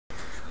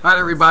Hi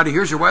everybody,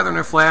 here's your weather in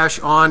a flash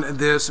on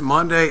this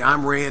Monday.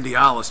 I'm Randy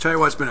Ollis. Tell you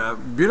what, it's been a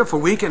beautiful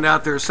weekend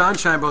out there.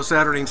 Sunshine both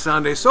Saturday and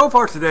Sunday. So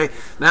far today,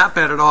 not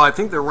bad at all. I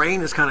think the rain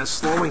is kind of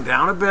slowing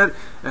down a bit.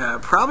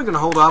 Probably going to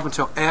hold off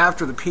until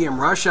after the PM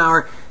rush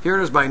hour. Here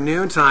it is by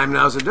noontime.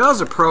 Now as it does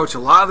approach, a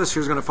lot of this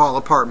here is going to fall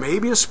apart.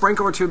 Maybe a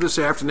sprinkle or two this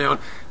afternoon,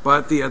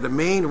 but the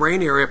main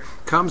rain area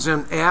comes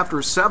in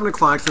after 7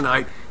 o'clock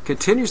tonight,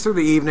 continues through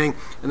the evening,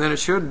 and then it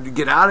should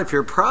get out of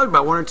here probably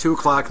about 1 or 2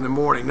 o'clock in the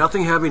morning.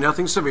 Nothing heavy,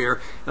 nothing severe.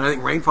 And I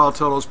think rainfall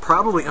total is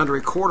probably under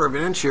 1/4 of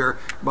an inch here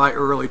by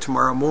early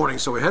tomorrow morning.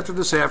 So we head through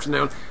this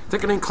afternoon,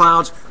 thickening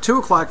clouds, 2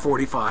 o'clock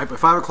 45, by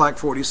 5 o'clock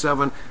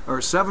 47,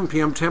 or 7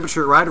 p.m.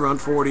 temperature right around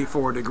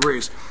 44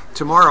 degrees.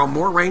 Tomorrow,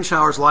 more rain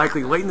showers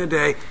likely late in the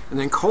day, and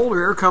then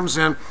colder air comes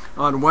in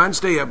on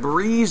Wednesday, a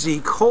breezy,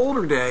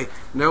 colder day.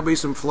 And there'll be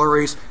some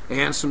flurries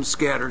and some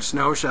scattered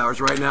snow showers.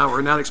 Right now,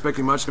 we're not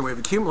expecting much in the way of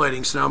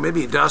accumulating snow,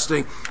 maybe a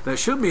dusting. That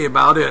should be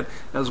about it,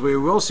 as we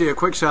will see a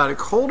quick shot at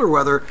colder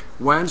weather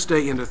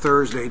Wednesday into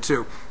Thursday,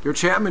 too. Your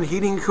Chapman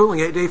Heating and Cooling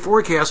 8-day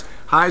forecast,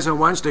 highs on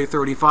Wednesday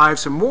 35,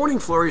 some morning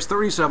flurries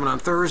 37 on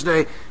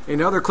Thursday.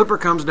 Another clipper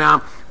comes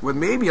down with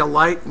maybe a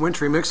light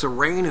wintry mix of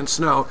rain and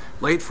snow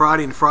late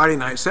Friday and Friday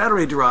night.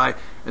 Saturday dry,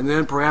 and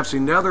then perhaps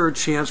another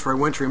chance for a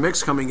wintry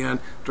mix coming in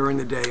during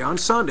the day on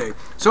Sunday.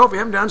 So if you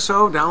haven't done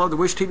so, download the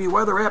Wish TV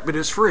weather app. It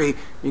is free. You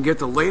can get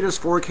the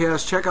latest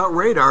forecast, check out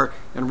radar,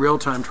 and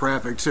real-time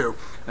traffic too.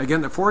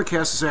 Again, the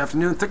forecast this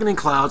afternoon, thickening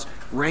clouds,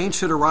 rain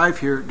should arrive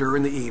here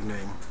during the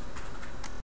evening.